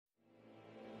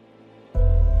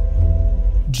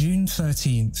June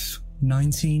 13th,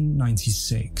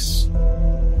 1996.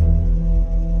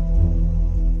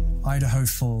 Idaho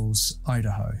Falls,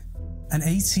 Idaho. An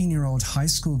 18-year-old high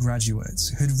school graduate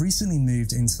who had recently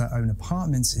moved into their own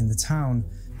apartment in the town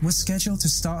was scheduled to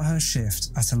start her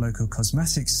shift at a local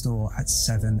cosmetics store at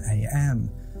 7 a.m.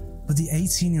 But the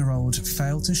 18-year-old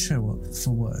failed to show up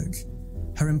for work.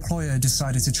 Her employer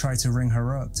decided to try to ring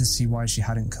her up to see why she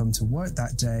hadn't come to work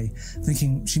that day,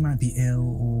 thinking she might be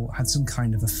ill or had some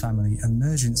kind of a family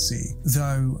emergency.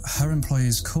 Though her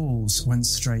employer's calls went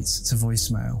straight to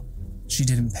voicemail. She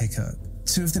didn't pick up.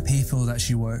 Two of the people that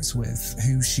she worked with,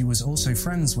 who she was also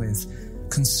friends with,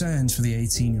 concerned for the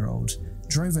 18-year-old,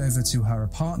 drove over to her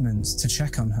apartment to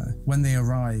check on her. When they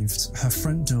arrived, her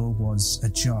front door was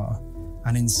ajar,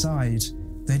 and inside,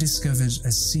 they discovered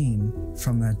a scene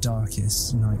from their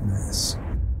darkest nightmares.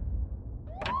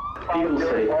 People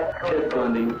say Ted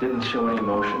Bundy didn't show any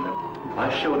emotion. I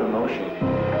showed emotion.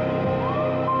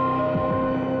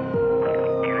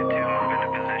 Unit 2, move into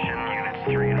position. Units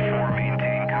 3 and 4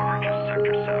 maintain coverage of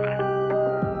Sector 7.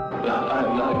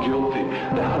 I'm not guilty.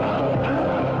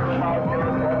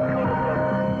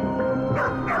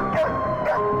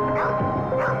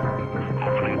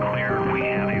 Opening clear. We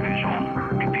have a visual.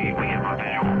 Repeat, we have a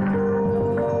visual.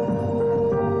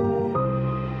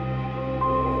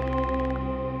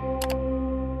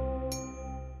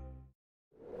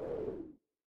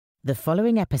 The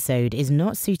following episode is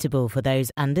not suitable for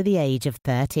those under the age of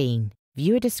 13.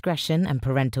 Viewer discretion and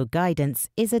parental guidance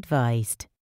is advised.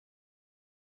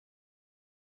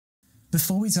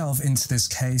 Before we delve into this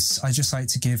case, I'd just like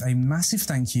to give a massive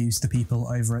thank you to the people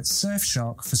over at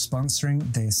Surfshark for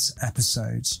sponsoring this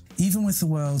episode. Even with the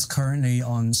world currently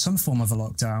on some form of a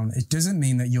lockdown, it doesn't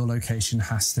mean that your location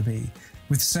has to be.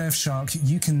 With Surfshark,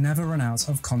 you can never run out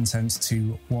of content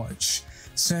to watch.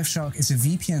 Surfshark is a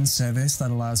VPN service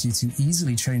that allows you to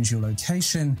easily change your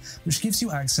location, which gives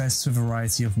you access to a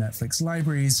variety of Netflix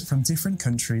libraries from different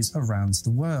countries around the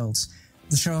world.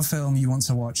 The show or film you want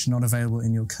to watch not available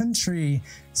in your country,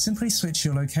 simply switch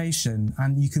your location,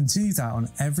 and you can do that on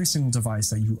every single device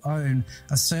that you own,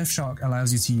 as Surfshark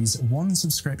allows you to use one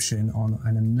subscription on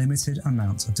an unlimited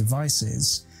amount of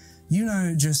devices. You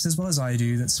know just as well as I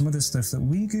do that some of the stuff that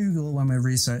we Google when we're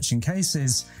researching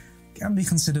cases can be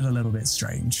considered a little bit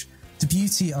strange. The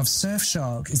beauty of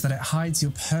Surfshark is that it hides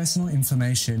your personal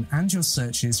information and your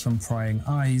searches from prying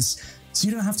eyes, so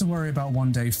you don't have to worry about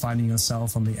one day finding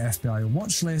yourself on the FBI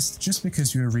watch list just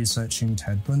because you were researching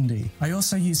Ted Bundy. I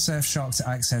also use Surfshark to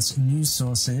access news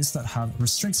sources that have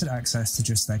restricted access to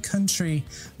just their country,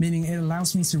 meaning it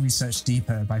allows me to research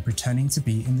deeper by pretending to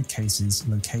be in the case's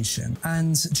location.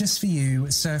 And just for you,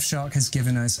 Surfshark has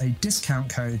given us a discount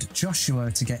code Joshua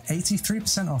to get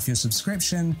 83% off your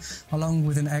subscription, along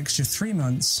with an extra 3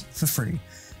 months for free.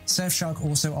 Surfshark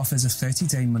also offers a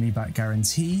 30-day money-back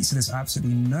guarantee, so there's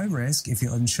absolutely no risk if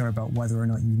you're unsure about whether or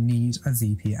not you need a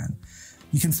VPN.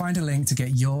 You can find a link to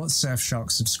get your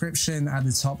Surfshark subscription at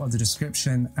the top of the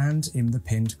description and in the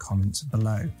pinned comment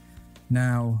below.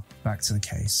 Now, back to the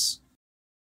case.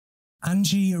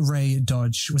 Angie Ray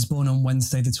Dodge was born on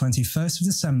Wednesday, the 21st of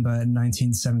December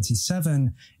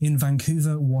 1977 in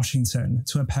Vancouver, Washington,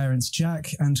 to her parents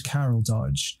Jack and Carol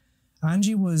Dodge.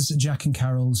 Angie was Jack and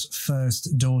Carol's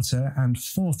first daughter and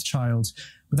fourth child,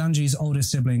 with Angie's older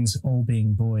siblings all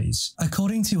being boys.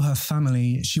 According to her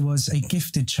family, she was a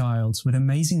gifted child with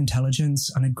amazing intelligence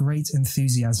and a great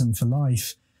enthusiasm for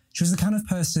life. She was the kind of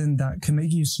person that can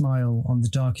make you smile on the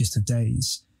darkest of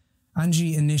days.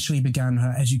 Angie initially began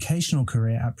her educational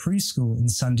career at preschool in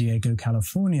San Diego,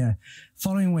 California,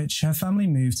 following which her family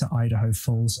moved to Idaho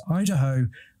Falls, Idaho,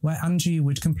 where Angie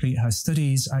would complete her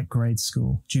studies at grade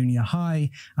school, junior high,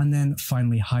 and then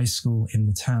finally high school in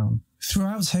the town.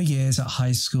 Throughout her years at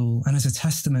high school, and as a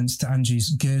testament to Angie's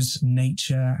good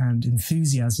nature and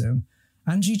enthusiasm,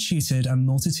 Angie tutored a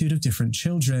multitude of different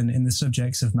children in the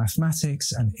subjects of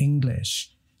mathematics and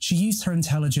English. She used her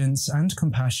intelligence and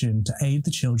compassion to aid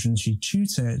the children she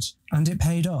tutored, and it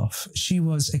paid off. She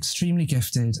was extremely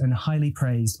gifted and highly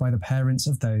praised by the parents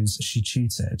of those she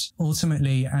tutored.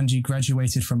 Ultimately, Angie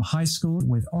graduated from high school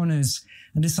with honors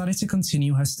and decided to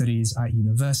continue her studies at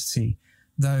university.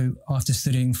 Though, after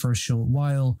studying for a short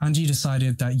while, Angie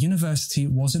decided that university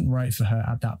wasn't right for her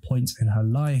at that point in her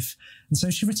life, and so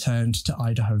she returned to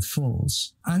Idaho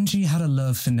Falls. Angie had a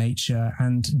love for nature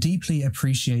and deeply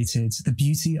appreciated the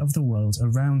beauty of the world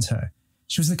around her.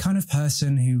 She was the kind of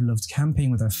person who loved camping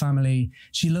with her family.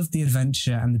 She loved the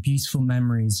adventure and the beautiful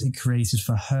memories it created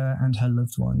for her and her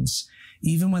loved ones.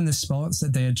 Even when the spots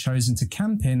that they had chosen to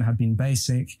camp in had been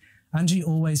basic, Angie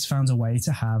always found a way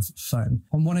to have fun.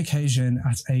 On one occasion,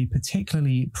 at a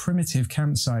particularly primitive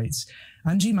campsite,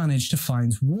 Angie managed to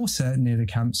find water near the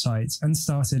campsite and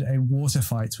started a water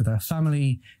fight with her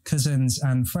family, cousins,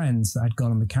 and friends that had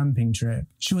gone on the camping trip.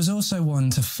 She was also one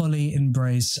to fully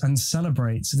embrace and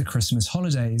celebrate the Christmas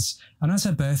holidays, and as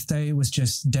her birthday was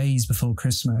just days before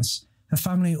Christmas, her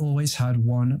family always had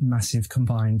one massive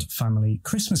combined family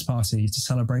Christmas party to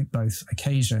celebrate both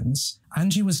occasions.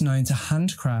 Angie was known to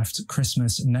handcraft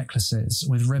Christmas necklaces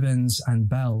with ribbons and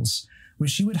bells,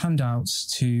 which she would hand out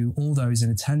to all those in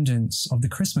attendance of the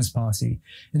Christmas party,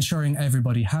 ensuring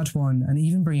everybody had one and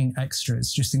even bringing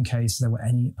extras just in case there were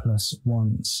any plus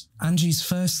ones. Angie's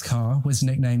first car was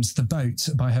nicknamed the Boat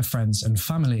by her friends and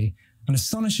family, and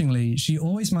astonishingly, she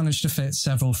always managed to fit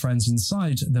several friends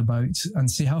inside the boat and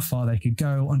see how far they could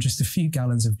go on just a few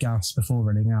gallons of gas before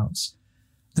running out.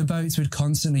 The boat would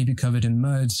constantly be covered in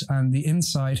mud, and the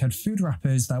inside had food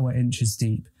wrappers that were inches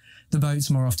deep. The boat,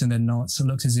 more often than not,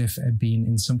 looked as if it had been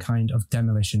in some kind of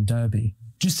demolition derby.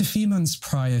 Just a few months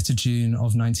prior to June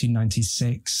of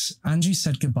 1996, Angie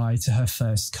said goodbye to her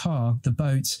first car, the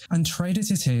Boat, and traded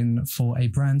it in for a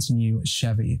brand new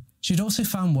Chevy. She'd also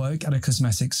found work at a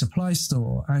cosmetic supply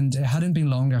store, and it hadn't been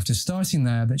long after starting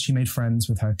there that she made friends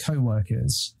with her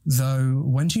co-workers. Though,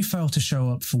 when she failed to show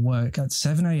up for work at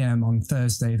 7 a.m. on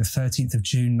Thursday, the 13th of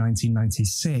June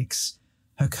 1996,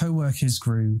 her co-workers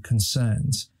grew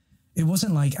concerned. It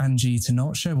wasn't like Angie to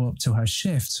not show up to her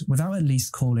shift without at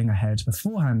least calling ahead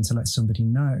beforehand to let somebody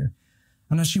know.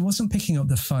 And as she wasn't picking up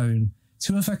the phone,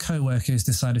 two of her co-workers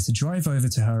decided to drive over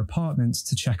to her apartment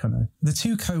to check on her. The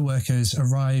two co-workers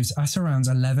arrived at around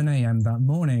 11 a.m. that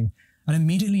morning and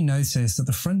immediately noticed that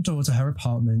the front door to her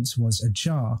apartment was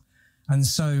ajar, and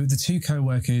so the two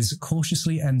co-workers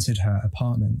cautiously entered her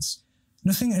apartment.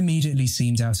 Nothing immediately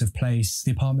seemed out of place. The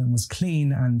apartment was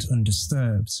clean and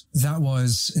undisturbed. That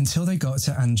was until they got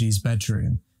to Angie's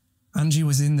bedroom. Angie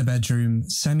was in the bedroom,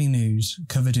 semi-nude,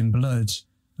 covered in blood,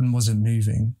 and wasn't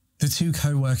moving. The two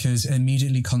co-workers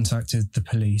immediately contacted the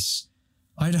police.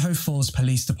 Idaho Falls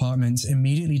Police Department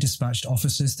immediately dispatched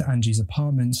officers to Angie's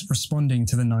apartment, responding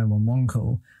to the 911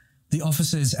 call. The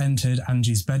officers entered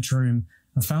Angie's bedroom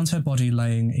and found her body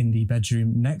laying in the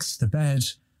bedroom next to the bed,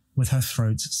 with her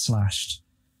throat slashed.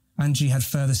 Angie had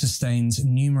further sustained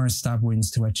numerous stab wounds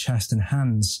to her chest and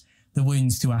hands. The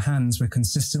wounds to her hands were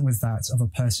consistent with that of a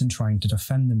person trying to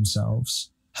defend themselves.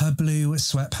 Her blue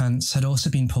sweatpants had also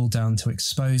been pulled down to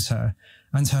expose her,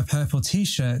 and her purple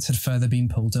t-shirt had further been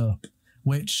pulled up,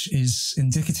 which is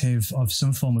indicative of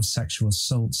some form of sexual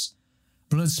assault.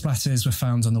 Blood splatters were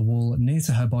found on the wall near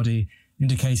to her body,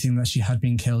 indicating that she had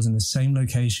been killed in the same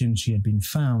location she had been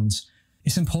found.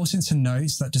 It's important to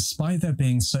note that despite there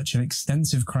being such an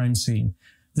extensive crime scene,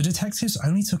 the detectives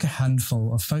only took a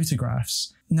handful of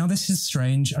photographs. Now, this is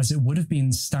strange, as it would have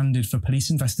been standard for police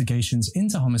investigations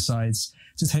into homicides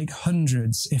to take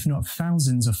hundreds, if not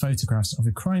thousands, of photographs of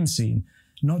a crime scene,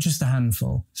 not just a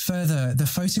handful. Further, the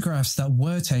photographs that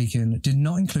were taken did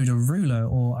not include a ruler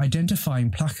or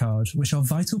identifying placard, which are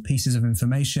vital pieces of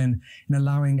information in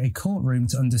allowing a courtroom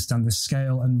to understand the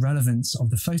scale and relevance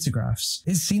of the photographs.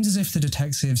 It seems as if the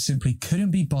detectives simply couldn't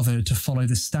be bothered to follow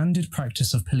the standard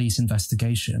practice of police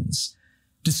investigations.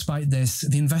 Despite this,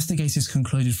 the investigators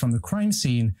concluded from the crime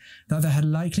scene that there had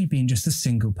likely been just a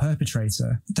single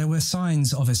perpetrator. There were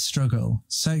signs of a struggle.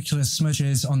 Circular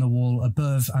smudges on the wall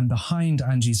above and behind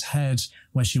Angie's head,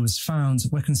 where she was found,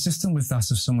 were consistent with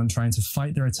that of someone trying to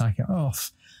fight their attacker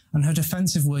off, and her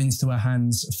defensive wounds to her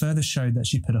hands further showed that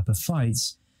she put up a fight.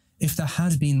 If there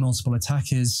had been multiple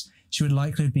attackers, she would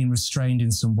likely have been restrained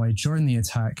in some way during the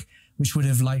attack, which would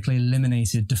have likely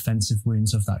eliminated defensive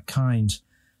wounds of that kind.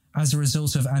 As a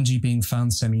result of Angie being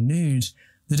found semi-nude,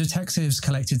 the detectives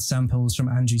collected samples from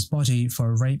Angie's body for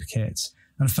a rape kit,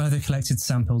 and further collected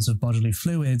samples of bodily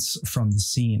fluids from the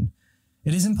scene.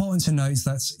 It is important to note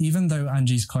that even though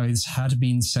Angie's clothes had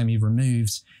been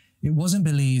semi-removed, it wasn't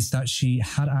believed that she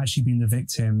had actually been the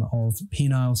victim of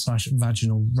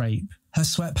penile/vaginal rape. Her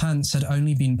sweatpants had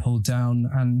only been pulled down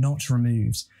and not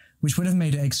removed, which would have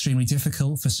made it extremely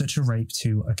difficult for such a rape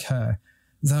to occur.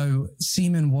 Though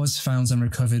semen was found and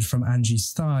recovered from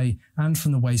Angie's thigh and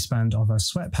from the waistband of her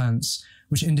sweatpants,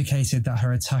 which indicated that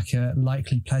her attacker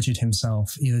likely pleasured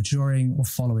himself either during or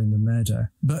following the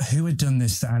murder. But who had done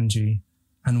this to Angie,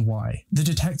 and why? The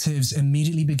detectives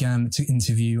immediately began to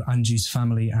interview Angie's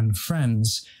family and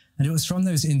friends, And it was from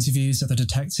those interviews that the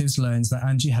detectives learned that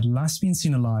Angie had last been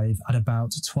seen alive at about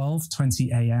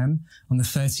 12:20 a.m. on the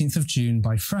 13th of June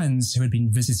by friends who had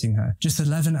been visiting her, just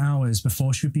 11 hours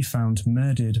before she would be found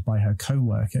murdered by her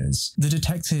co-workers. The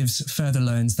detectives further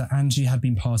learned that Angie had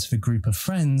been part of a group of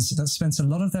friends that spent a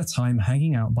lot of their time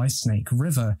hanging out by Snake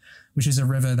River, which is a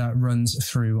river that runs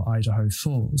through Idaho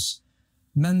Falls.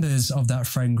 Members of that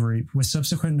friend group were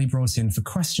subsequently brought in for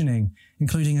questioning,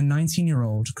 including a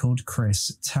 19-year-old called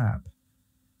Chris Tapp.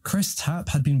 Chris Tapp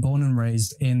had been born and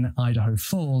raised in Idaho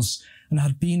Falls and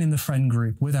had been in the friend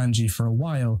group with Angie for a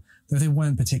while, though they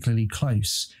weren't particularly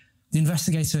close. The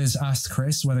investigators asked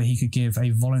Chris whether he could give a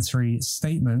voluntary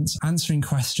statement answering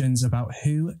questions about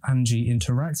who Angie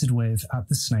interacted with at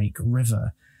the Snake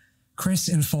River. Chris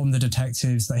informed the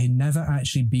detectives that he'd never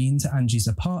actually been to Angie's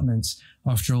apartment.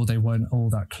 After all, they weren't all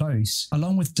that close.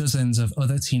 Along with dozens of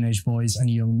other teenage boys and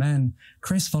young men,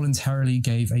 Chris voluntarily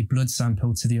gave a blood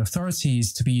sample to the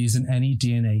authorities to be used in any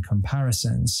DNA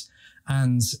comparisons.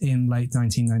 And in late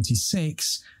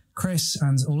 1996, Chris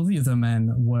and all of the other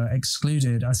men were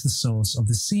excluded as the source of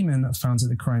the semen found at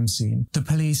the crime scene. The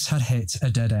police had hit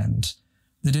a dead end.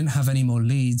 They didn't have any more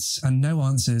leads and no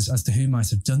answers as to who might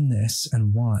have done this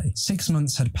and why. 6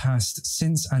 months had passed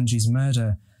since Angie's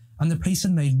murder, and the police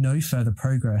had made no further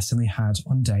progress than they had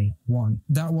on day one.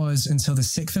 That was until the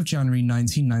 6th of January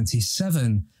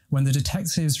 1997, when the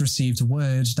detectives received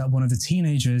word that one of the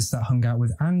teenagers that hung out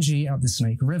with Angie at the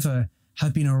Snake River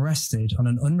had been arrested on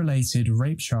an unrelated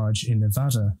rape charge in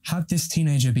Nevada. Had this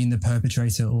teenager been the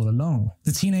perpetrator all along?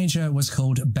 The teenager was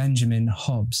called Benjamin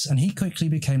Hobbs, and he quickly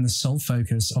became the sole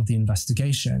focus of the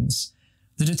investigations.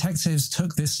 The detectives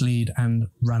took this lead and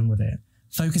ran with it,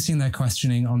 focusing their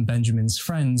questioning on Benjamin's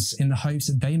friends in the hopes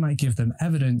that they might give them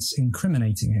evidence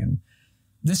incriminating him.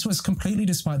 This was completely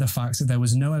despite the fact that there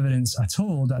was no evidence at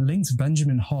all that linked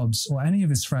Benjamin Hobbs or any of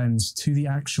his friends to the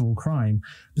actual crime,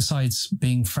 besides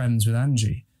being friends with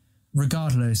Angie.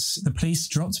 Regardless, the police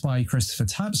dropped by Christopher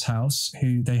Tapp's house,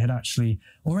 who they had actually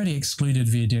already excluded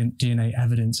via DNA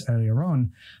evidence earlier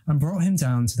on, and brought him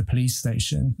down to the police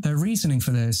station. Their reasoning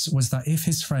for this was that if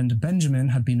his friend Benjamin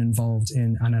had been involved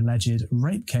in an alleged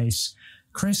rape case,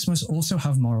 Chris must also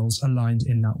have morals aligned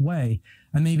in that way,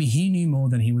 and maybe he knew more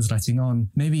than he was letting on.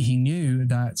 Maybe he knew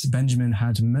that Benjamin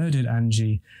had murdered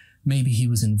Angie. Maybe he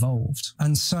was involved.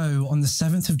 And so, on the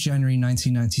 7th of January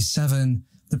 1997,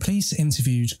 the police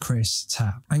interviewed Chris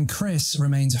Tapp, and Chris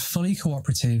remained fully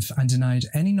cooperative and denied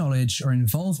any knowledge or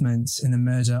involvement in the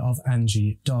murder of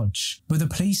Angie Dodge. But the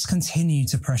police continued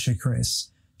to pressure Chris,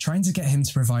 trying to get him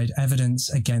to provide evidence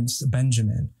against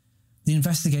Benjamin. The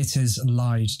investigators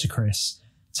lied to Chris,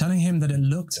 telling him that it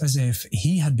looked as if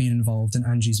he had been involved in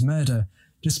Angie's murder,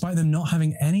 despite them not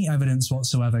having any evidence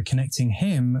whatsoever connecting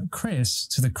him, Chris,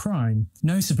 to the crime.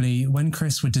 Notably, when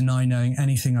Chris would deny knowing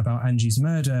anything about Angie's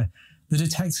murder, the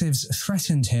detectives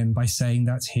threatened him by saying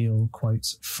that he'll,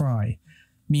 quote, fry,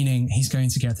 meaning he's going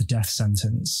to get the death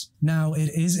sentence. Now,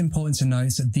 it is important to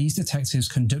note that these detectives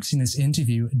conducting this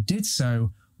interview did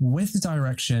so with the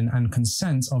direction and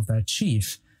consent of their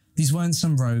chief. These weren't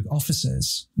some rogue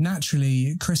officers.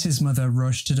 Naturally, Chris's mother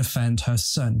rushed to defend her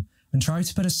son and tried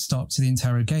to put a stop to the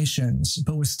interrogations,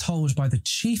 but was told by the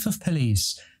chief of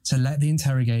police to let the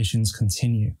interrogations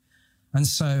continue. And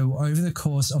so, over the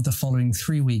course of the following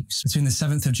 3 weeks, between the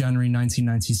 7th of January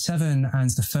 1997 and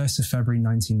the 1st of February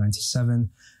 1997,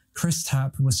 Chris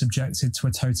Tapp was subjected to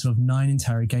a total of 9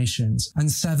 interrogations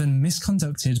and 7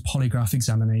 misconducted polygraph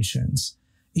examinations.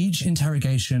 Each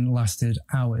interrogation lasted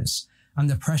hours, and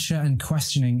the pressure and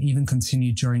questioning even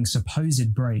continued during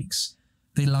supposed breaks.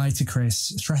 They lied to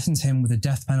Chris, threatened him with a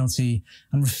death penalty,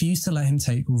 and refused to let him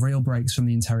take real breaks from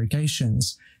the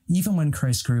interrogations, even when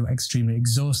Chris grew extremely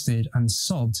exhausted and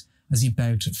sobbed as he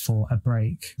begged for a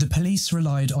break. The police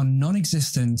relied on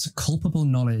non-existent culpable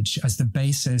knowledge as the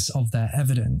basis of their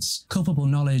evidence. Culpable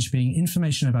knowledge being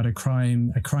information about a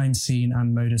crime scene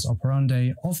and modus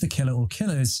operandi of the killer or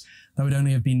killers that would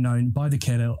only have been known by the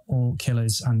killer or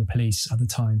killers and the police at the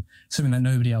time, something that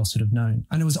nobody else would have known.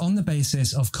 And it was on the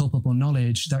basis of culpable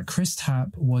knowledge that Chris Tapp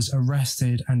was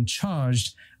arrested and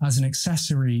charged as an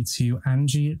accessory to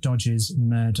Angie Dodge's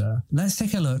murder. Let's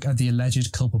take a look at the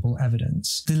alleged culpable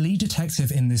evidence. The lead detective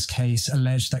in this case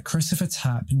alleged that Christopher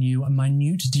Tapp knew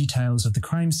minute details of the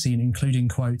crime scene, including,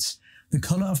 quote, the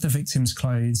colour of the victim's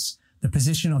clothes, the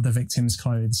position of the victim's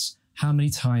clothes, how many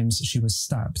times she was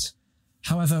stabbed.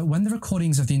 However, when the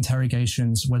recordings of the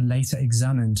interrogations were later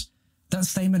examined, That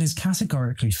statement is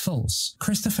categorically false.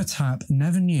 Christopher Tapp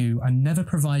never knew and never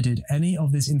provided any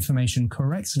of this information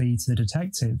correctly to the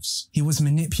detectives. He was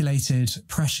manipulated,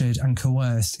 pressured, and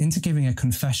coerced into giving a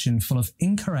confession full of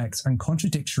incorrect and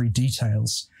contradictory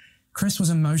details. Chris was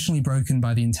emotionally broken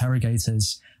by the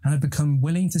interrogators and had become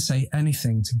willing to say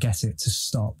anything to get it to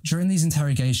stop. During these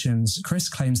interrogations, Chris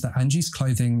claims that Angie's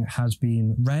clothing had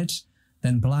been red,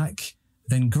 then black,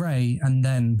 then grey, and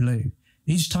then blue.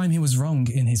 Each time he was wrong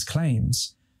in his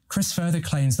claims. Chris further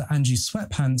claims that Angie's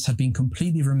sweatpants had been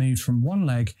completely removed from one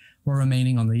leg while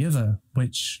remaining on the other,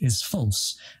 which is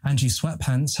false. Angie's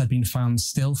sweatpants had been found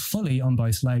still fully on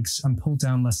both legs and pulled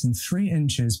down less than 3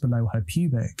 inches below her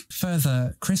pubic.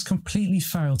 Further, Chris completely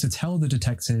failed to tell the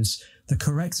detectives the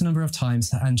correct number of times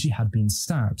that Angie had been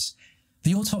stabbed.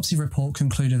 The autopsy report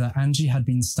concluded that Angie had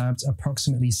been stabbed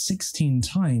approximately 16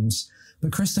 times,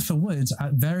 but Christopher Wood,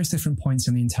 at various different points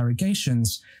in the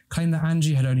interrogations, claimed that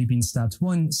Angie had only been stabbed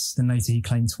once, then later he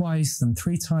claimed twice, then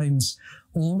 3 times,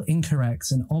 all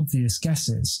incorrect and obvious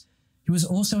guesses. He was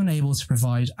also unable to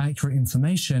provide accurate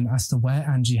information as to where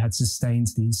Angie had sustained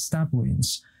these stab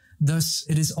wounds. Thus,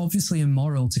 it is obviously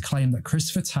immoral to claim that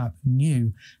Christopher Tapp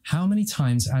knew how many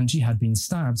times Angie had been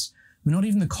stabbed, when not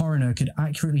even the coroner could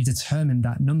accurately determine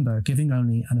that number, giving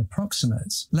only an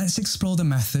approximate. Let's explore the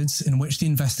methods in which the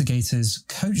investigators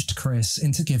coached Chris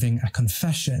into giving a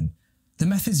confession. The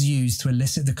methods used to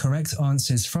elicit the correct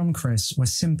answers from Chris were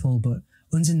simple but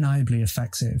undeniably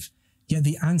effective, yet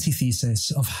the antithesis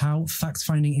of how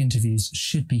fact-finding interviews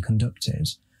should be conducted.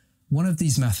 One of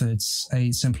these methods,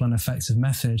 a simple and effective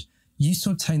method, used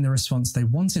to obtain the response they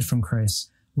wanted from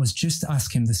Chris, was just to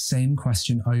ask him the same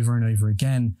question over and over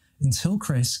again, until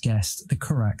Chris guessed the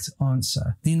correct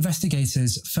answer. The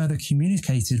investigators further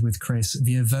communicated with Chris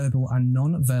via verbal and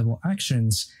non-verbal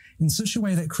actions in such a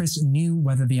way that Chris knew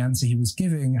whether the answer he was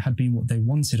giving had been what they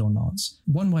wanted or not.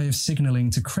 One way of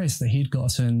signalling to Chris that he'd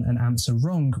gotten an answer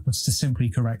wrong was to simply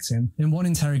correct him. In one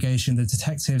interrogation, the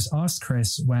detectives asked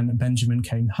Chris when Benjamin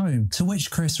came home, to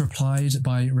which Chris replied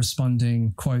by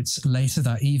responding, quote, later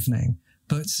that evening.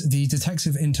 But the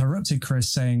detective interrupted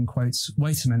Chris saying, quote,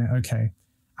 wait a minute, okay.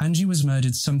 Angie was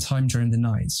murdered sometime during the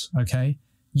night, okay?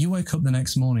 You woke up the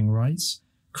next morning, right?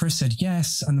 Chris said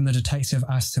yes, and then the detective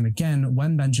asked him again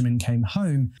when Benjamin came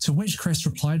home, to which Chris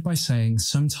replied by saying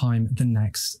sometime the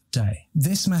next day.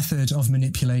 This method of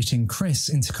manipulating Chris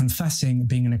into confessing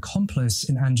being an accomplice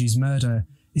in Angie's murder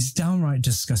is downright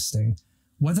disgusting.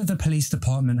 Whether the police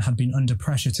department had been under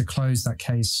pressure to close that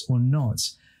case or not,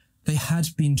 they had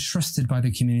been trusted by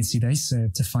the community they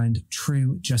served to find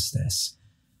true justice.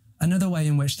 Another way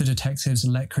in which the detectives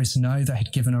let Chris know that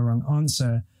he'd given a wrong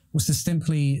answer was to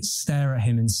simply stare at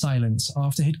him in silence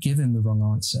after he'd given the wrong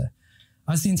answer.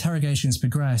 As the interrogations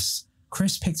progressed,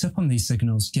 Chris picked up on these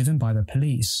signals given by the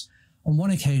police. On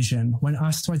one occasion, when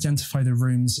asked to identify the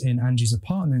rooms in Angie's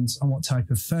apartment and what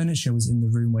type of furniture was in the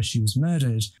room where she was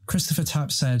murdered, Christopher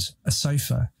Tapp said, a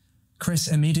sofa. Chris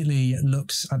immediately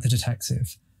looks at the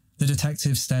detective. The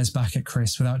detective stares back at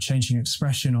Chris without changing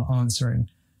expression or answering.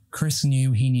 Chris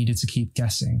knew he needed to keep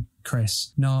guessing.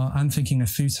 Chris, nah, I'm thinking a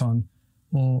futon.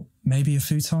 Or maybe a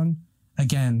futon?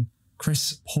 Again,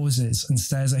 Chris pauses and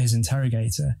stares at his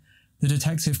interrogator. The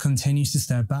detective continues to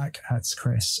stare back at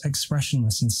Chris,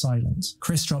 expressionless and silent.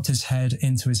 Chris dropped his head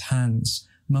into his hands,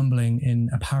 mumbling in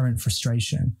apparent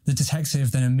frustration. The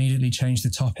detective then immediately changed the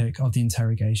topic of the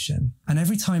interrogation. And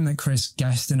every time that Chris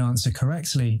guessed an answer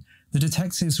correctly, the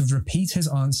detectives would repeat his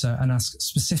answer and ask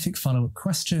specific follow-up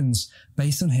questions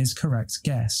based on his correct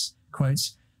guess.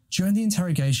 Quote, during the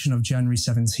interrogation of January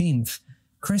 17th,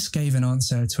 Chris gave an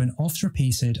answer to an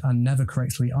oft-repeated and never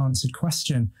correctly answered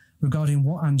question regarding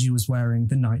what Angie was wearing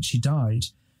the night she died.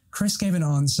 Chris gave an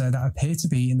answer that appeared to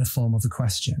be in the form of a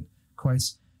question. Quote,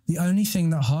 the only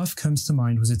thing that half comes to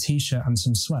mind was a t-shirt and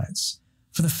some sweats.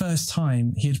 For the first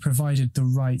time, he had provided the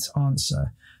right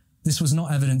answer. This was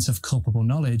not evidence of culpable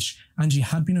knowledge. Angie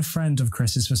had been a friend of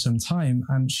Chris's for some time,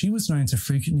 and she was known to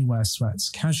frequently wear sweats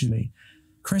casually.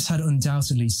 Chris had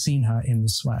undoubtedly seen her in the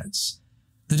sweats.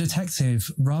 The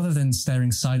detective, rather than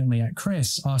staring silently at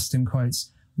Chris, asked him, quote,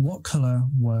 what colour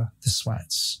were the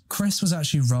sweats? Chris was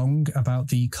actually wrong about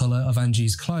the colour of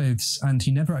Angie's clothes, and he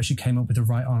never actually came up with the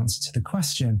right answer to the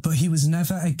question, but he was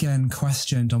never again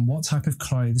questioned on what type of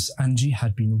clothes Angie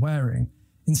had been wearing.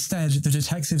 Instead, the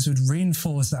detectives would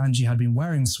reinforce that Angie had been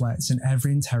wearing sweats in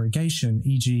every interrogation,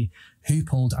 e.g., who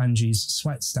pulled Angie's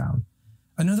sweats down.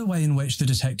 Another way in which the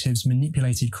detectives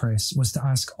manipulated Chris was to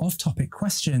ask off-topic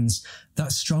questions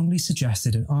that strongly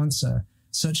suggested an answer,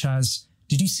 such as,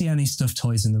 did you see any stuffed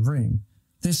toys in the room?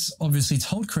 This obviously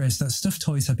told Chris that stuffed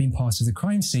toys had been part of the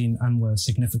crime scene and were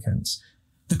significant.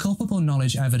 The culpable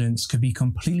knowledge evidence could be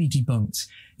completely debunked,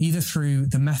 either through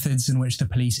the methods in which the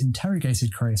police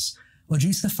interrogated Chris, or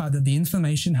due to the fact that the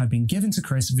information had been given to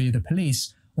Chris via the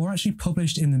police, or actually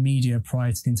published in the media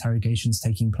prior to the interrogations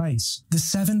taking place. The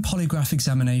 7 polygraph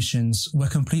examinations were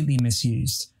completely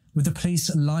misused, with the police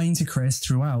lying to Chris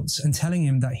throughout and telling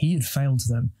him that he had failed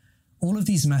them. All of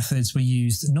these methods were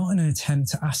used not in an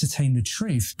attempt to ascertain the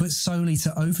truth, but solely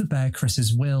to overbear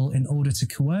Chris's will in order to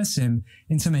coerce him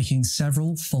into making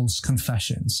several false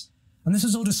confessions. And this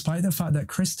was all despite the fact that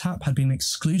Chris Tapp had been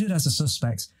excluded as a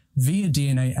suspect via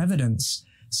DNA evidence,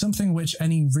 something which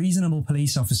any reasonable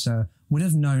police officer would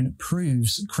have known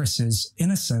proves Chris's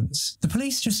innocence. The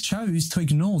police just chose to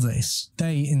ignore this.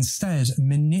 They instead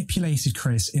manipulated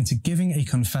Chris into giving a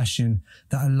confession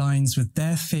that aligns with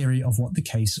their theory of what the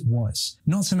case was.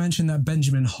 Not to mention that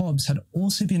Benjamin Hobbs had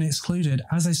also been excluded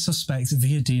as a suspect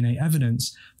via DNA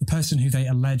evidence, the person who they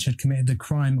allege had committed the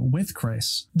crime with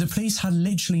Chris. The police had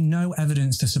literally no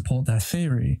evidence to support their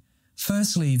theory.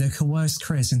 Firstly, they coerced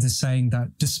Chris into saying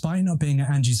that despite not being at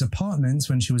Angie's apartment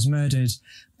when she was murdered,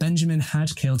 Benjamin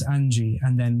had killed Angie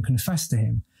and then confessed to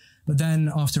him. But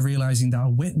then, after realising that a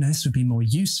witness would be more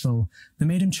useful, they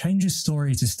made him change his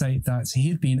story to state that he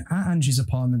had been at Angie's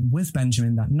apartment with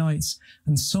Benjamin that night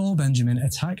and saw Benjamin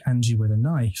attack Angie with a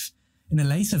knife. In a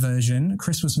later version,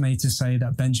 Chris was made to say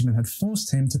that Benjamin had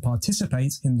forced him to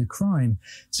participate in the crime,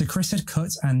 so Chris had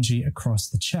cut Angie across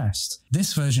the chest.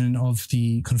 This version of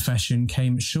the confession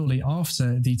came shortly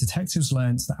after the detectives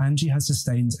learnt that Angie had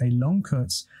sustained a long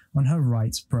cut on her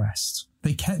right breast.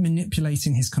 They kept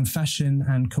manipulating his confession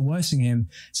and coercing him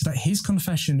so that his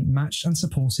confession matched and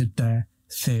supported their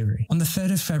theory. On the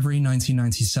 3rd of February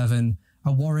 1997,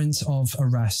 a warrant of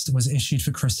arrest was issued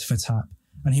for Christopher Tapp,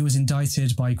 and he was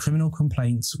indicted by criminal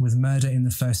complaints with murder in the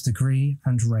first degree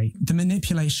and rape. The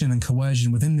manipulation and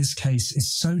coercion within this case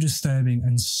is so disturbing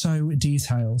and so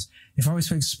detailed. If I was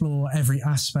to explore every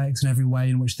aspect and every way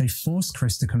in which they forced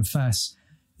Chris to confess,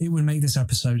 it would make this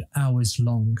episode hours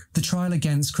long. The trial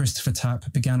against Christopher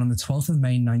Tapp began on the 12th of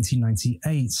May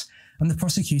 1998, and the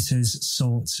prosecutors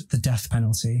sought the death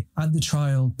penalty. At the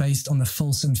trial, based on the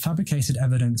false and fabricated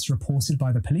evidence reported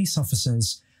by the police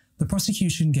officers, the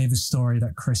prosecution gave a story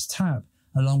that Chris Tapp,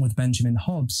 along with Benjamin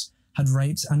Hobbs, had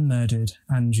raped and murdered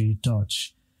Angie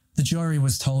Dodge. The jury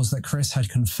was told that Chris had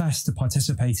confessed to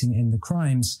participating in the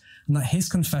crimes and that his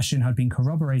confession had been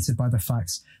corroborated by the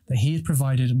fact that he had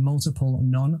provided multiple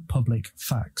non-public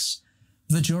facts.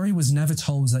 The jury was never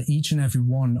told that each and every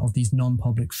one of these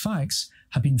non-public facts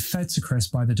had been fed to Chris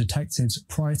by the detectives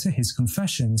prior to his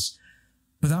confessions.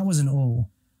 But that wasn't all.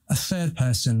 A third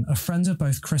person, a friend of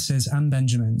both Chris's and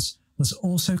Benjamin's, was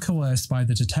also coerced by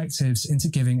the detectives into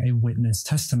giving a witness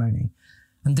testimony.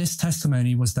 And this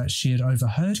testimony was that she had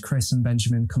overheard Chris and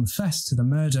Benjamin confess to the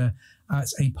murder at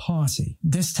a party.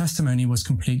 This testimony was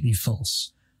completely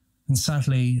false. And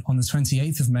sadly, on the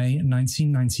 28th of May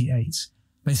 1998,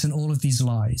 based on all of these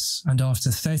lies, and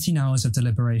after 13 hours of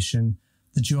deliberation,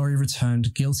 the jury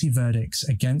returned guilty verdicts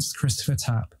against Christopher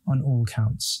Tapp on all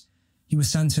counts. He was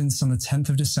sentenced on the 10th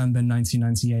of December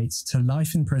 1998 to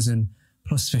life in prison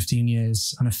plus 15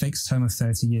 years and a fixed term of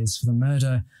 30 years for the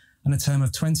murder and a term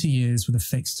of 20 years with a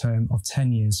fixed term of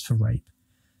 10 years for rape.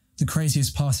 The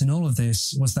craziest part in all of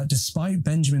this was that despite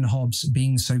Benjamin Hobbs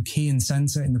being so key and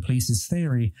centre in the police's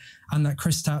theory, and that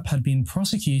Chris Tapp had been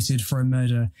prosecuted for a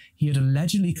murder he had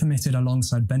allegedly committed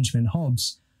alongside Benjamin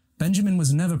Hobbs, Benjamin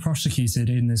was never prosecuted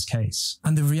in this case,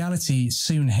 and the reality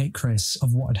soon hit Chris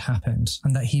of what had happened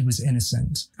and that he was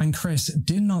innocent. And Chris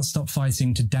did not stop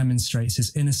fighting to demonstrate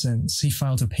his innocence. He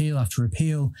filed appeal after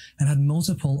appeal and had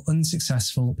multiple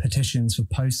unsuccessful petitions for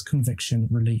post-conviction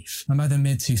relief. And by the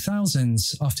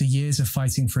mid-2000s, after years of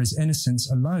fighting for his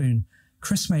innocence alone,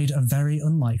 Chris made a very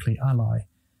unlikely ally: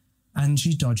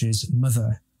 Angie Dodge's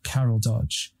mother, Carol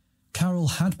Dodge. Carol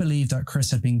had believed that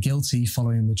Chris had been guilty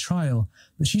following the trial,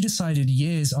 but she decided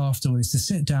years afterwards to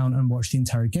sit down and watch the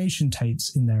interrogation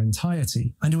tapes in their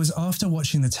entirety. And it was after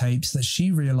watching the tapes that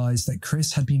she realised that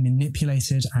Chris had been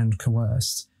manipulated and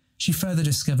coerced. She further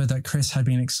discovered that Chris had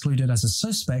been excluded as a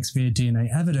suspect via DNA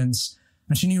evidence,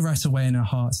 and she knew right away in her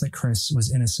heart that Chris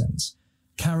was innocent.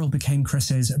 Carol became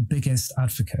Chris's biggest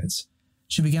advocate.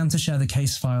 She began to share the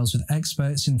case files with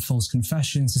experts in false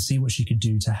confessions to see what she could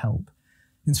do to help.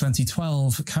 In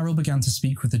 2012, Carol began to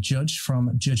speak with the judge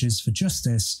from Judges for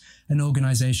Justice, an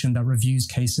organisation that reviews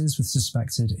cases with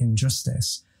suspected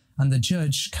injustice. And the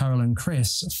judge, Carol and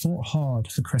Chris, fought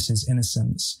hard for Chris's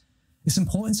innocence. It's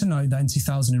important to note that in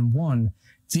 2001,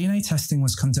 DNA testing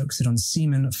was conducted on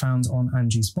semen found on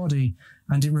Angie's body,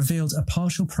 and it revealed a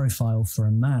partial profile for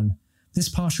a man. This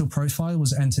partial profile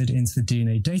was entered into the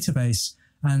DNA database,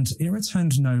 and it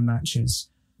returned no matches,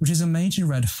 which is a major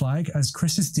red flag as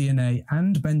Chris's DNA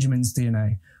and Benjamin's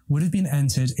DNA would have been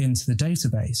entered into the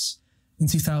database. In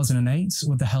 2008,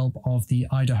 with the help of the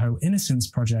Idaho Innocence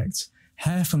Project,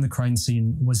 hair from the crime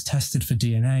scene was tested for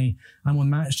DNA and were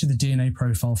matched to the DNA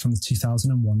profile from the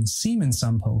 2001 semen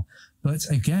sample, but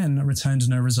again returned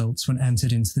no results when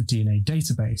entered into the DNA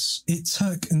database. It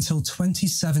took until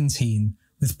 2017,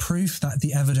 with proof that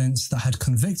the evidence that had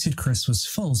convicted Chris was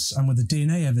false and with the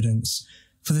DNA evidence,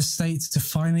 for the state to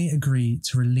finally agree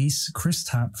to release Chris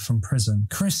Tapp from prison.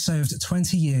 Chris served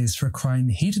 20 years for a crime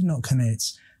he did not commit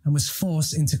and was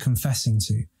forced into confessing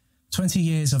to. 20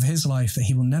 years of his life that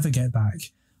he will never get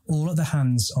back, all at the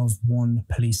hands of one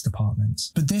police department.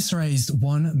 But this raised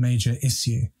one major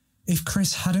issue. If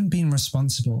Chris hadn't been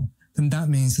responsible, then that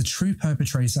means the true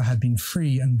perpetrator had been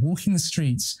free and walking the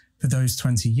streets for those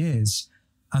 20 years.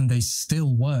 And they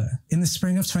still were. In the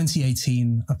spring of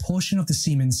 2018, a portion of the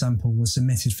semen sample was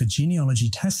submitted for genealogy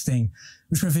testing,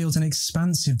 which revealed an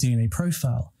expansive DNA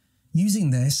profile.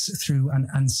 Using this through an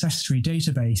ancestry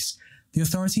database, the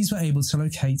authorities were able to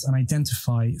locate and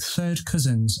identify third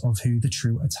cousins of who the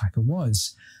true attacker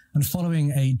was. And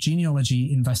following a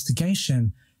genealogy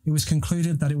investigation, it was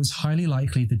concluded that it was highly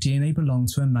likely the DNA belonged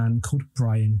to a man called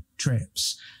Brian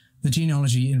Dripps. The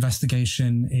genealogy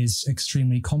investigation is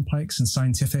extremely complex and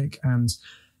scientific, and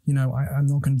I'm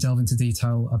not going to delve into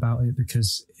detail about it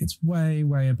because it's way,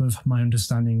 way above my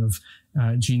understanding of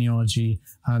genealogy.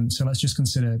 So let's just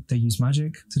consider they use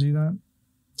magic to do that,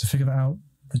 to figure that out.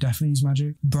 They definitely use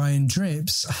magic. Brian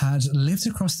Dripps had lived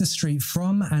across the street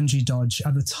from Angie Dodge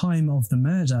at the time of the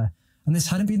murder, and this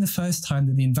hadn't been the first time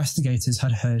that the investigators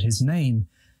had heard his name.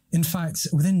 In fact,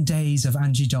 within days of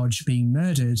Angie Dodge being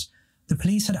murdered, the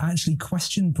police had actually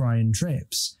questioned Brian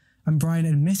Dripps, and Brian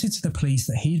admitted to the police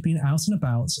that he'd been out and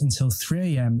about until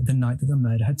 3 a.m. the night that the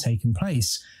murder had taken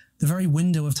place, the very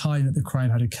window of time that the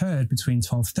crime had occurred between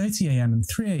 12:30 a.m. and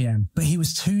 3 a.m. But he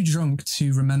was too drunk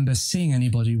to remember seeing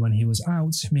anybody when he was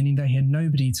out, meaning that he had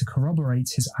nobody to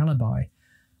corroborate his alibi.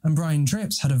 And Brian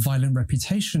Dripps had a violent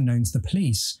reputation known to the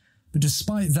police. But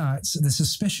despite that, the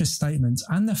suspicious statement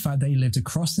and the fact that he lived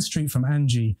across the street from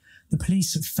Angie, the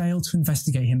police failed to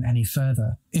investigate him any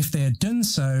further. If they had done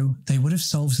so, they would have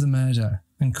solved the murder,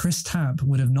 and Chris Tapp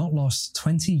would have not lost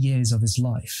 20 years of his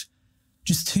life.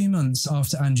 Just 2 months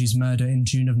after Angie's murder in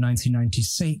June of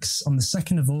 1996, on the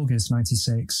 2nd of August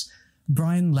 96,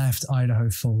 Brian left Idaho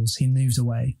Falls. He moved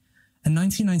away. A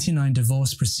 1999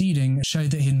 divorce proceeding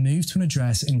showed that he had moved to an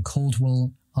address in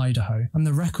Caldwell, Idaho, and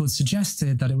the record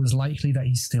suggested that it was likely that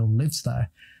he still lived there.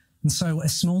 And so a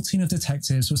small team of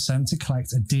detectives was sent to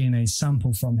collect a DNA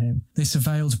sample from him. They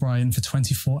surveilled Brian for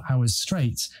 24 hours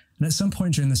straight, and at some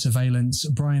point during the surveillance,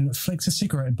 Brian flicked a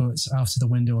cigarette butt out of the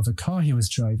window of a car he was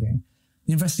driving.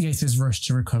 The investigators rushed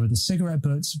to recover the cigarette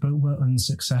butts, but were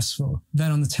unsuccessful.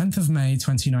 Then on the 10th of May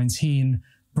 2019,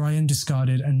 Brian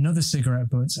discarded another cigarette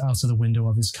butt out of the window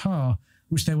of his car,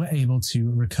 which they were able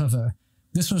to recover.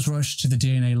 This was rushed to the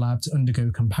DNA lab to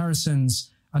undergo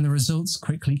comparisons, and the results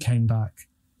quickly came back.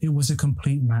 It was a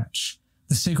complete match.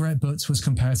 The cigarette butt was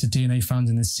compared to DNA found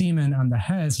in the semen and the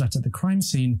hairs left at the crime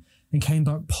scene and came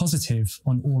back positive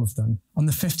on all of them. On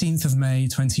the 15th of May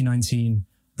 2019,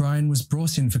 Brian was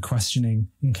brought in for questioning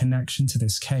in connection to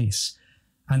this case.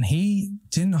 And he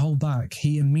didn't hold back.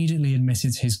 He immediately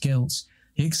admitted his guilt.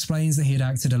 He explains that he had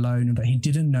acted alone and that he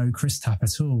didn't know Chris Tapp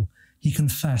at all. He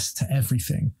confessed to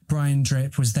everything. Brian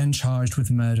Dripps was then charged with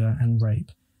murder and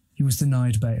rape. He was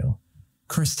denied bail.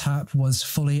 Chris Tapp was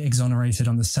fully exonerated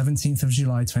on the 17th of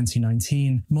July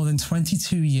 2019, more than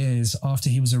 22 years after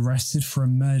he was arrested for a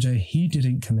murder he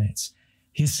didn't commit.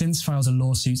 He has since filed a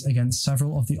lawsuit against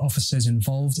several of the officers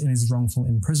involved in his wrongful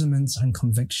imprisonment and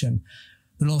conviction.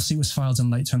 The lawsuit was filed in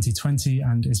late 2020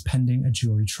 and is pending a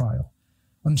jury trial.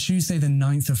 On Tuesday, the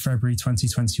 9th of February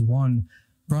 2021,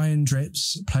 Brian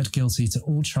Dripps pled guilty to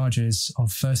all charges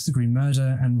of first-degree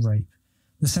murder and rape.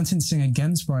 The sentencing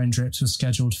against Brian Dripps was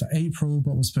scheduled for April,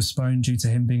 but was postponed due to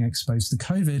him being exposed to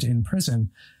COVID in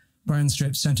prison. Brian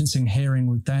Dripps' sentencing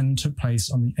hearing then took place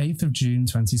on the 8th of June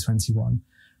 2021.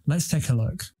 Let's take a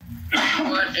look.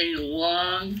 What a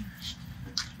long,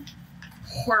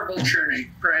 horrible journey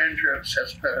Brian Dripps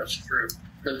has put us through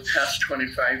for the past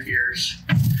 25 years.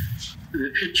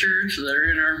 The pictures that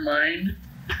are in our mind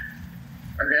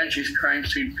are Angie's crime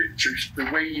scene pictures, the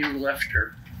way you left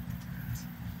her.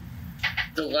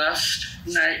 The last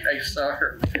night I saw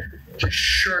her, just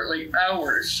shortly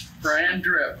hours, Brian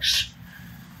Dripps,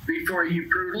 before you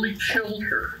brutally killed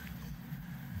her.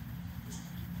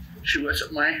 She was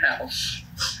at my house.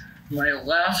 My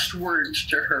last words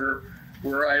to her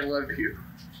were, "I love you."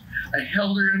 I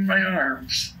held her in my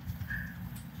arms.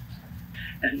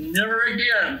 And never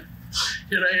again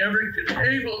did I ever get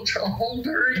able to hold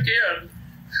her again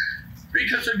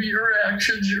because of your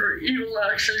actions, your evil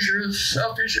actions, your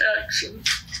selfish actions.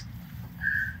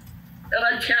 And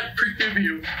I can't forgive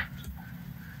you.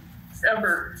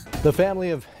 Ever. The family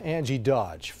of Angie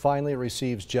Dodge finally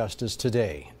receives justice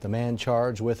today. The man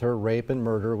charged with her rape and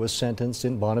murder was sentenced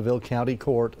in Bonneville County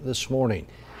Court this morning.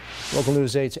 Local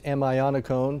News 8's Emma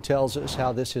Iannacone tells us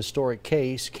how this historic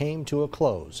case came to a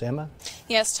close. Emma?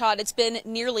 Yes, Todd, it's been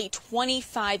nearly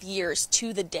 25 years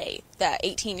to the day that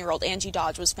 18-year-old Angie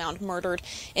Dodge was found murdered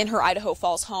in her Idaho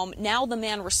Falls home. Now the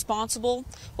man responsible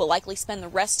will likely spend the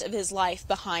rest of his life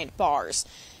behind bars.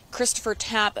 Christopher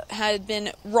Tapp had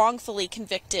been wrongfully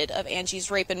convicted of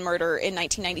Angie's rape and murder in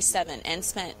 1997 and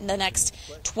spent the next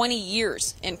 20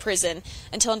 years in prison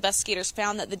until investigators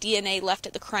found that the DNA left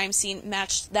at the crime scene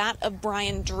matched that of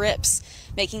Brian Dripps,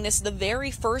 making this the very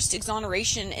first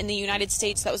exoneration in the United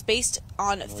States that was based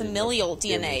on familial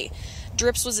DNA.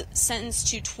 Dripps was sentenced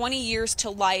to 20 years to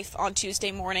life on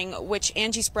Tuesday morning, which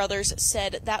Angie's brothers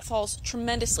said that falls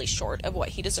tremendously short of what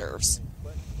he deserves.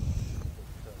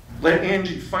 Let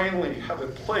Angie finally have a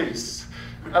place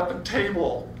at the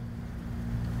table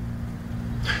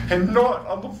and not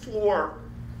on the floor.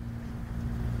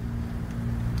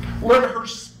 Let her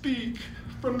speak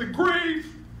from the grave.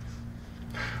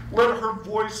 Let her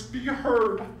voice be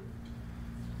heard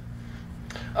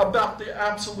about the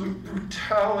absolute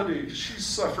brutality she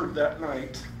suffered that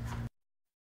night.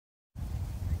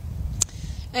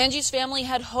 Angie's family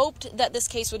had hoped that this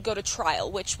case would go to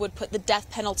trial, which would put the death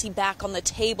penalty back on the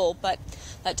table, but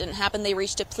that didn't happen. They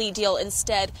reached a plea deal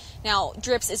instead. Now,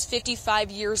 Dripps is 55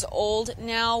 years old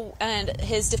now, and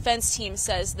his defense team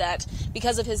says that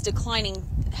because of his declining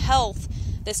health,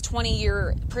 this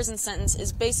 20-year prison sentence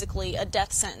is basically a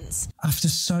death sentence. After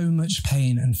so much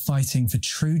pain and fighting for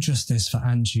true justice for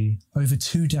Angie over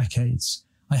 2 decades,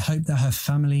 I hope that her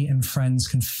family and friends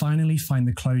can finally find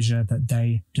the closure that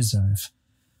they deserve.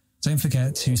 Don't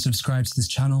forget to subscribe to this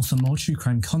channel for more true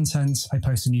crime content. I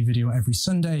post a new video every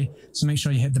Sunday, so make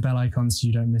sure you hit the bell icon so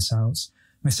you don't miss out.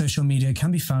 My social media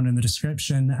can be found in the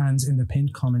description and in the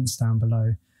pinned comments down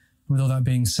below. With all that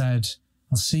being said,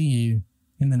 I'll see you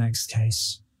in the next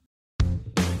case.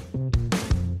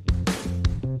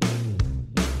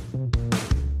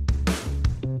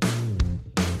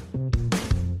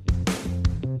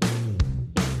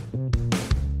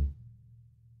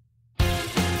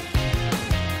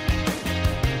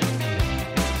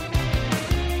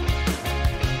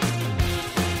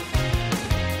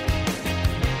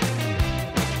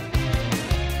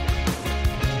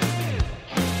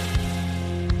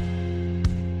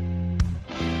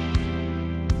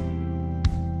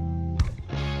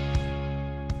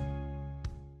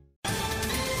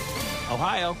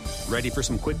 Ohio, ready for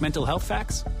some quick mental health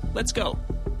facts? Let's go.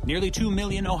 Nearly 2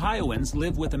 million Ohioans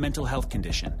live with a mental health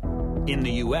condition. In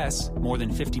the U.S., more than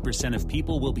 50% of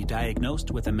people will be diagnosed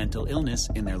with a mental illness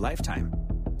in their lifetime.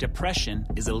 Depression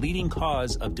is a leading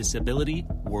cause of disability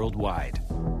worldwide.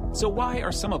 So why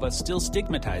are some of us still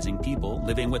stigmatizing people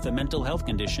living with a mental health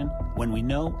condition when we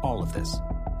know all of this?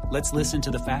 Let's listen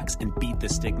to the facts and beat the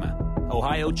stigma.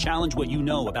 Ohio, challenge what you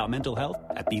know about mental health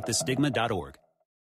at beatthestigma.org.